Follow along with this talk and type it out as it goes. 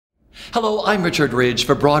Hello, I'm Richard Ridge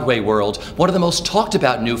for Broadway World. One of the most talked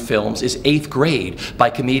about new films is 8th Grade by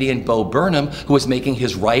comedian Bo Burnham, who is making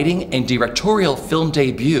his writing and directorial film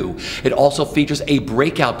debut. It also features a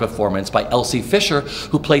breakout performance by Elsie Fisher,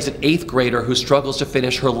 who plays an 8th grader who struggles to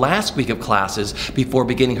finish her last week of classes before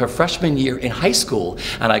beginning her freshman year in high school.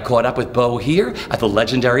 And I caught up with Bo here at the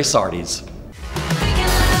legendary Sardi's.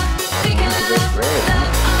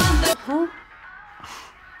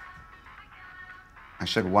 I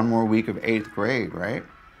said one more week of 8th grade, right?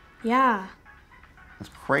 Yeah. That's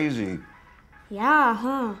crazy. Yeah,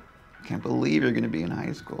 huh? I can't believe you're gonna be in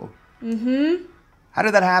high school. Mm-hmm. How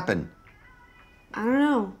did that happen? I don't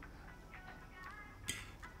know.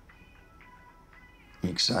 You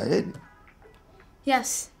excited?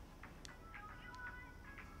 Yes.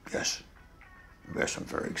 Yes. Yes, I'm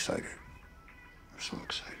very excited. I'm so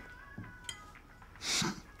excited.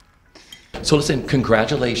 So listen,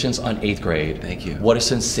 congratulations on 8th Grade. Thank you. What a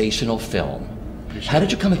sensational film. How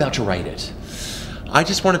did you come about to write it? I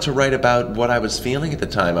just wanted to write about what I was feeling at the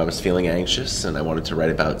time. I was feeling anxious, and I wanted to write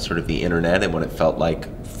about sort of the internet and what it felt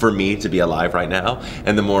like for me to be alive right now.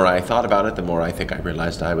 And the more I thought about it, the more I think I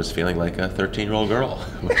realized I was feeling like a 13-year-old girl,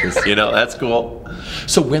 which is, you know, that's cool.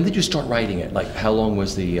 So when did you start writing it? Like, how long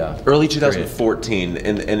was the early 2014,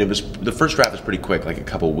 and it was, the first draft was pretty quick, like a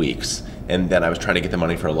couple weeks. And then I was trying to get the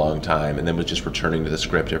money for a long time, and then was just returning to the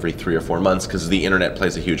script every 3 or 4 months because the internet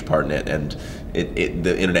plays a huge part in it, and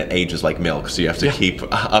the internet ages like milk, so you have to keep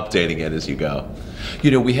updating it as you go.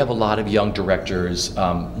 You know, we have a lot of young directors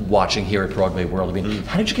watching here at Broadway World. I mean,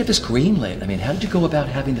 how did you get this greenlit? I mean, how did you go about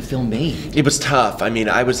having the film made? It was tough. I mean,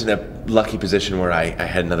 I was in a lucky position where I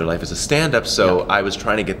had another life as a stand-up, so I was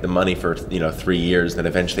trying to get the money for 3 years. Then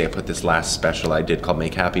eventually I put this last special I did called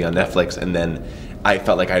Make Happy on Netflix, and then I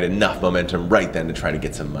felt like I had enough momentum right then to try to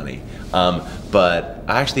get some money. But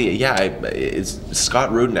actually,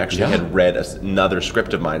 Scott Rudin actually had read another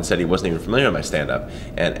script of mine, said he wasn't even familiar with my stand-up,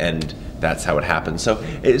 and that's how it happened. So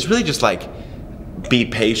it's really just like, be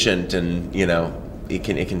patient, and it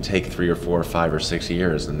can take 3 or 4 or 5 or 6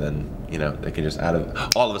 years, and then they can just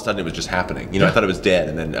all of a sudden it was just happening. I thought it was dead,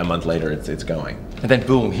 and then a month later it's going. And then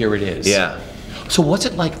boom, here it is. Yeah. So what's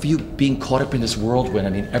it like for you being caught up in this whirlwind? I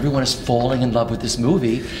mean, everyone is falling in love with this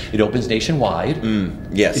movie. It opens nationwide.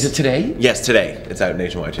 Yes. Is it today? Yes, today. It's out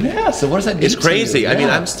nationwide today. Yeah, so what does that mean? It's crazy. Yeah. I mean,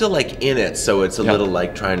 I'm still like in it, so it's a little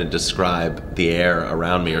like trying to describe the air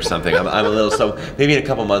around me or something. I'm a little, so maybe in a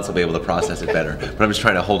couple months I'll be able to process it better, but I'm just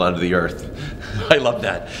trying to hold on to the earth. I love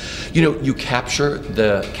that. You capture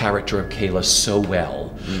the character of Kayla so well.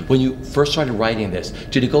 When you first started writing this,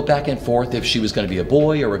 did it go back and forth if she was going to be a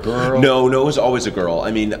boy or a girl? No, it was always a girl.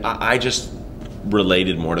 I mean, I just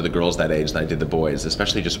related more to the girls that age than I did the boys,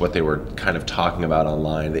 especially just what they were kind of talking about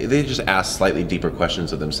online. They just asked slightly deeper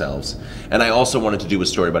questions of themselves. And I also wanted to do a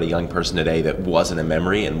story about a young person today that wasn't a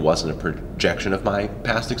memory and wasn't a projection of my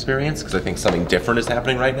past experience, because I think something different is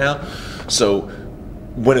happening right now. So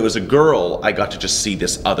when it was a girl, I got to just see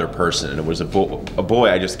this other person, and it was a boy,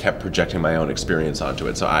 I just kept projecting my own experience onto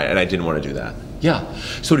it. So I didn't want to do that. Yeah.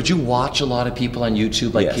 So did you watch a lot of people on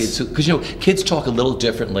YouTube, like kids? Because kids talk a little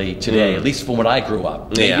differly today, at least from when I grew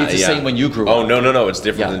up. Maybe it's the same when you grew up. Oh, no, it's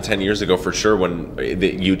different than 10 years ago for sure, when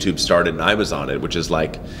the YouTube started and I was on it, which is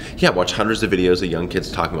like, watch hundreds of videos of young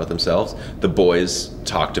kids talking about themselves. The boys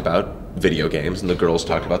talked about video games and the girls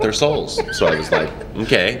talked about their souls. So I was like,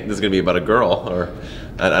 okay, this is going to be about a girl, or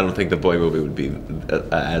I don't think the boy movie would be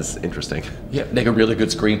as interesting. Yeah, make a really good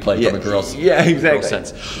screenplay from a girl's exactly.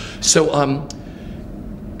 sense. So,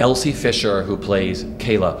 Elsie Fisher, who plays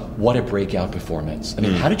Kayla, what a breakout performance. I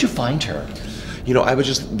mean, how did you find her?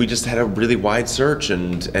 We just had a really wide search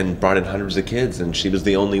and brought in hundreds of kids, and she was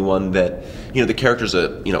the only one that, the character's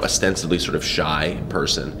a, ostensibly sort of shy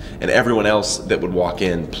person, and everyone else that would walk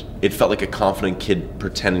in, it felt like a confident kid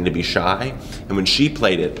pretending to be shy, and when she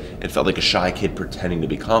played it, it felt like a shy kid pretending to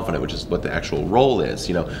be confident, which is what the actual role is.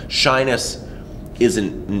 Shyness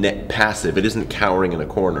isn't passive. It isn't cowering in a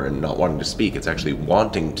corner and not wanting to speak. It's actually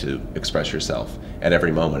wanting to express yourself at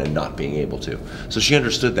every moment and not being able to. So she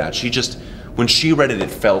understood that. When she read it,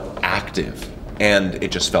 it felt active, and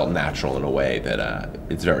it just felt natural in a way that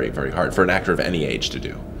it's very, very hard for an actor of any age to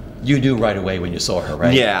do. You knew right away when you saw her,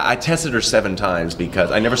 right? Yeah, I tested her 7 times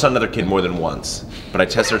because I never saw another kid more than once. But I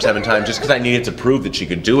tested her 7 times just because I needed to prove that she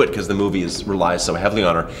could do it, because the movie relies so heavily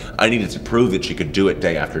on her. I needed to prove that she could do it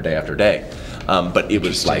day after day after day. But it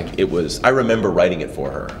was I remember writing it for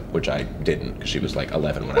her, which I didn't, because she was like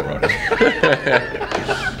 11 when I wrote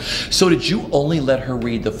it. So did you only let her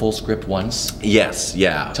read the full script once? Yes,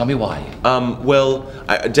 yeah. Tell me why. Well,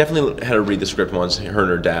 I definitely had her read the script once. Her and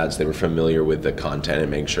her dads, they were familiar with the content and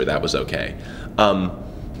making sure that was okay.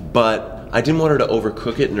 but I didn't want her to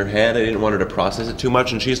overcook it in her head. I didn't want her to process it too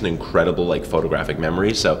much, and she has an incredible like photographic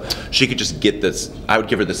memory, so she could just get this. I would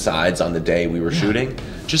give her the sides on the day we were shooting,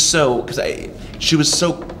 just so because she was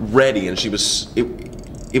so ready, and it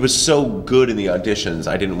was so good in the auditions.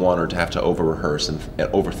 I didn't want her to have to over rehearse and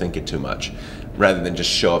overthink it too much, rather than just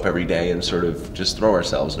show up every day and sort of just throw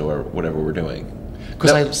ourselves into whatever we're doing.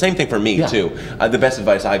 Same thing for me too. The best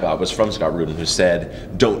advice I got was from Scott Rudin, who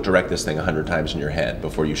said, "Don't direct this thing 100 times in your head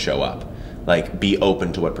before you show up. Like, be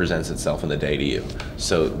open to what presents itself in the day to you."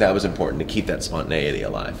 So that was important to keep that spontaneity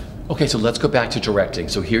alive. Okay, so let's go back to directing.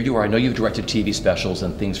 So here you are. I know you've directed TV specials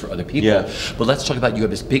and things for other people, but let's talk about you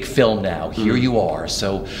have this big film now. Here you are.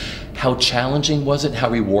 So how challenging was it? How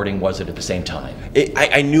rewarding was it at the same time?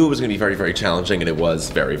 I knew it was going to be very, very challenging, and it was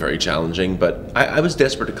very, very challenging, but I was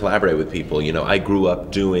desperate to collaborate with people. You know, I grew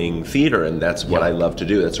up doing theater, and that's what I love to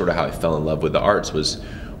do. That's sort of how I fell in love with the arts, was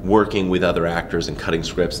working with other actors and cutting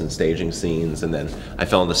scripts and staging scenes, and then I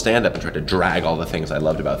fell into stand-up and tried to drag all the things I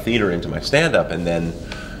loved about theater into my stand-up, and then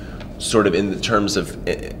sort of in the terms of,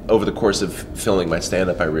 over the course of filming my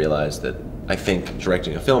stand-up, I realized that I think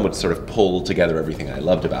directing a film would sort of pull together everything I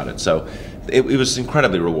loved about it. So it was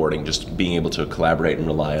incredibly rewarding just being able to collaborate and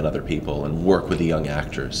rely on other people and work with the young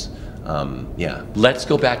actors. Let's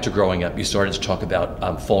go back to growing up. You started to talk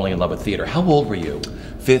about falling in love with theater. How old were you?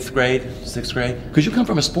 5th grade, 6th grade. Because you come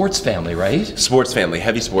from a sports family, right? Sports family,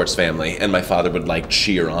 heavy sports family, and my father would like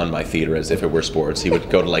cheer on my theater as if it were sports. He would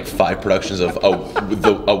go to like 5 productions of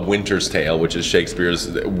A Winter's Tale, which is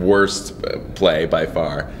Shakespeare's worst play by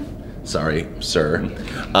far. Sorry, sir.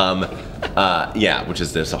 Which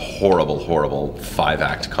is this a horrible, horrible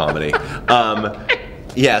 5-act comedy.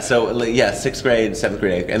 Yeah, so 6th grade, 7th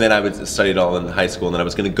grade, 8th, and then I would study it all in high school, and then I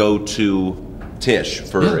was going to go to Tisch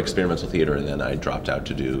for experimental theater, and then I dropped out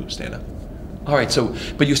to do stand-up. All right, so,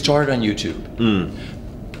 but you started on YouTube.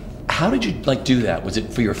 How did you do that? Was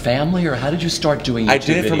it for your family, or how did you start doing YouTube I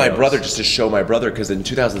did it for videos? my brother, just to show my brother, because in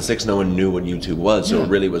 2006 no one knew what YouTube was, so it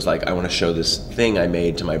really was like, I want to show this thing I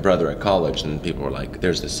made to my brother at college, and people were like,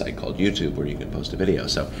 there's this site called YouTube where you can post a video.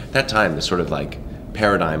 So at that time, the sort of like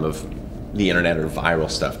paradigm of the internet or viral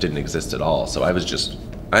stuff didn't exist at all, so I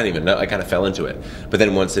didn't even know, I kind of fell into it. But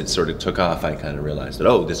then once it sort of took off, I kind of realized that,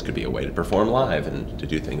 oh, this could be a way to perform live and to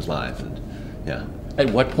do things live, and yeah. At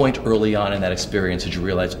what point early on in that experience did you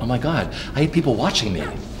realize, oh my God, I had people watching me?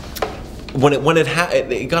 When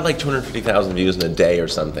it got like 250,000 views in a day or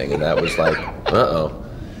something, and that was like, uh-oh.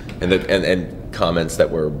 And comments that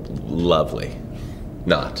were lovely.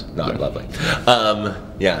 Not lovely.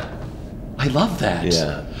 Yeah. I love that.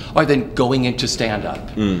 Yeah. All right, then going into stand-up.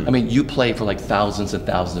 I mean, you play for like thousands and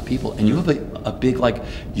thousands of people, and you have a big like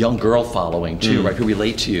young girl following too, right, who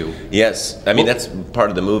relate to you. Yes. I mean, that's part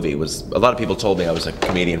of the movie. Was a lot of people told me I was a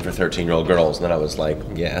comedian for 13-year-old girls, and then I was like,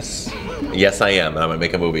 yes, I am, and I'm gonna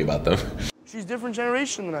make a movie about them. She's a different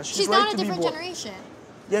generation than us. She's right not a to be different born. generation.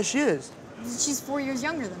 Yeah, she is. She's 4 years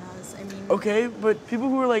younger than us. I mean. Okay, but people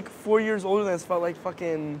who are like 4 years older than us felt like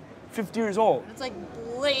fucking 50 years old. It's like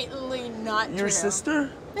blatantly not true. Your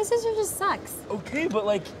sister? My sister just sucks. Okay, but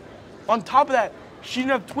like, on top of that, she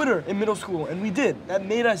didn't have Twitter in middle school, and we did. That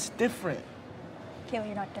made us different. Kayla,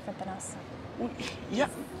 you're not different than us. Well, yeah.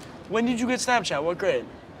 When did you get Snapchat? What grade?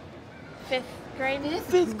 5th grade.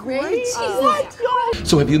 5th grade? What? Yo!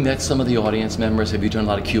 So have you met some of the audience members? Have you done a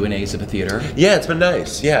lot of Q&As at the theater? Yeah, it's been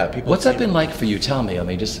nice. Yeah, people. What's that been like for you? Tell me. I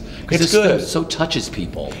mean, just because It's this good. film so touches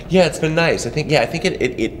people. Yeah, it's been nice. I think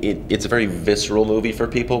it's a very visceral movie for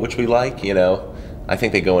people, which we like, you know. I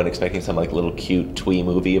think they go in expecting some like little cute twee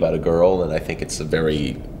movie about a girl, and I think it's a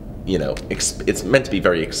very, you know, it's meant to be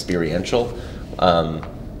very experiential.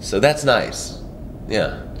 So that's nice.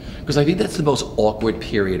 Yeah. Because I think that's the most awkward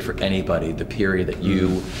period for anybody, the period that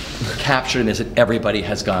you captured in this, and everybody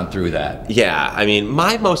has gone through that. Yeah, I mean,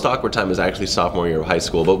 my most awkward time was actually sophomore year of high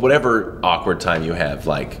school, but whatever awkward time you have,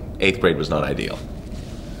 like, 8th grade was not ideal.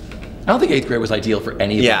 I don't think 8th grade was ideal for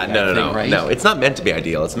anybody. Yeah, no, right? no, it's not meant to be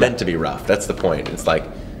ideal, it's meant to be rough, that's the point. It's like,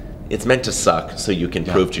 it's meant to suck so you can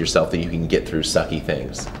prove to yourself that you can get through sucky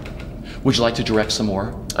things. Would you like to direct some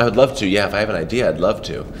more? I would love to, yeah, if I have an idea, I'd love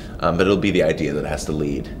to. But it'll be the idea that has to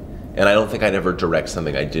lead. And I don't think I'd ever direct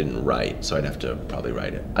something I didn't write, so I'd have to probably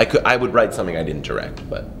write it. I would write something I didn't direct,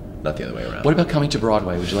 but not the other way around. What about coming to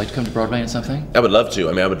Broadway? Would you like to come to Broadway in something? I would love to.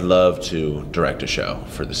 I mean, I would love to direct a show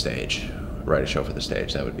for the stage, write a show for the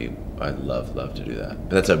stage. That would be, I'd love to do that.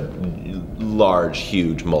 But that's a large,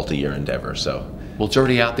 huge, multi-year endeavor, so. Well, it's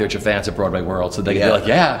already out there to fans at BroadwayWorld, so they can be like,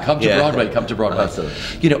 yeah, come to Broadway, come to Broadway. Awesome.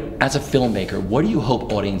 You know, as a filmmaker, what do you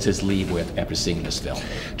hope audiences leave with after seeing this film?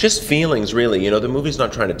 Just feelings, really. You know, the movie's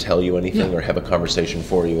not trying to tell you anything or have a conversation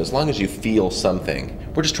for you. As long as you feel something,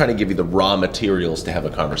 we're just trying to give you the raw materials to have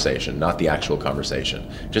a conversation, not the actual conversation.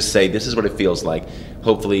 Just say, this is what it feels like.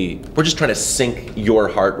 Hopefully, we're just trying to sync your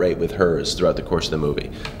heart rate with hers throughout the course of the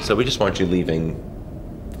movie. So we just want you leaving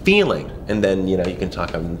feeling, and then, you know, you can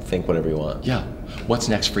talk and think whatever you want. Yeah. What's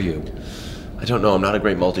next for you? I don't know. I'm not a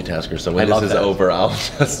great multitasker, so when this is over, I'll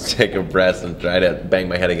just take a breath and try to bang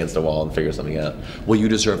my head against a wall and figure something out. Well, you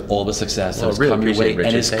deserve all the success that Well, has really come your way appreciate it, and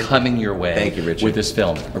Richard. is Thank you. coming your way Thank you, Richard. with this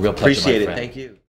film. A real pleasure, Appreciate my it. friend. Thank you.